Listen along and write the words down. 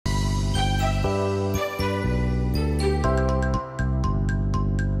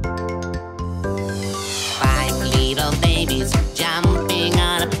Five little babies jumping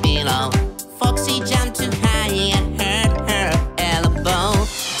on a pillow. Foxie jumped too high and hurt her elbow.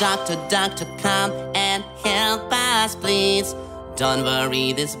 Doctor, doctor, come and help us, please. Don't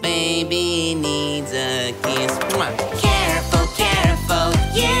worry, this baby needs a kiss. Careful, careful,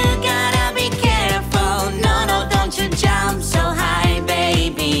 you gotta be careful. No, no, don't you jump so high,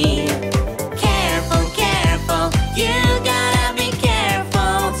 baby. Careful, careful, you gotta be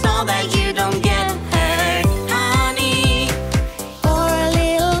careful so that you don't get hurt, honey. Four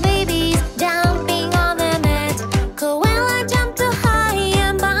little babies jumping on the mat. Koala jumped too high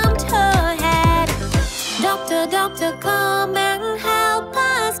and bumped her head. Doctor, doctor, come and help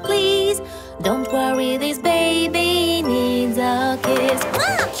us, please. Don't worry, this baby needs a kiss.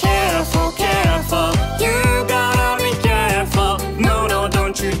 Careful, careful, you gotta be careful. No, no,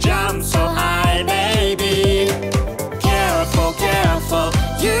 don't you jump so high, baby. Careful, careful,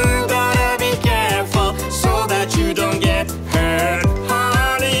 you gotta be careful so that you don't get hurt,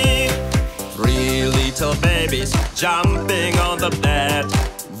 honey. Three little babies jumping on the bed.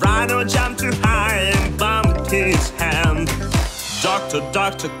 Rhino jumped too high and bumped his hand. Doctor,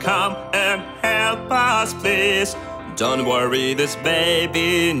 doctor, come and help us, please. Don't worry, this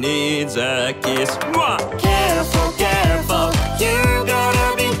baby needs a kiss. Muah! Careful, careful, you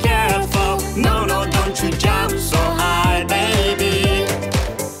gotta be careful. No, no, don't you jump so high, baby.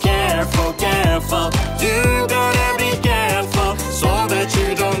 Careful, careful, you gotta be careful so that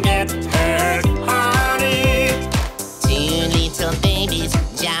you don't get hurt, honey. Two little babies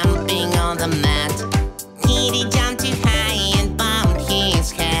jumping on the mat. Kitty jumped too high and bumped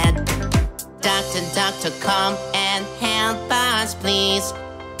his head. Doctor, doctor, come and help us, please.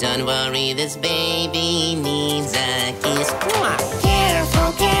 Don't worry, this baby needs a kiss.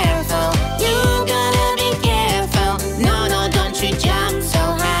 Careful, careful, you gotta be careful. No, no, don't you jump so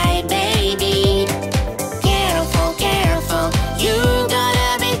high, baby. Careful, careful, you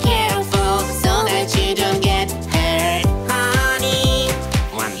gotta be careful so that you don't get hurt, honey.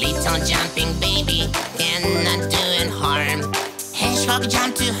 One little jumping baby cannot do any harm. Hedgehog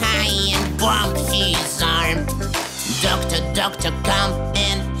jumped too high and bumped his arm. Doctor, doctor, come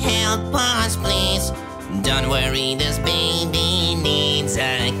and help us, please. Don't worry, this baby needs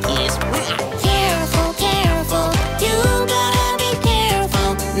a kiss.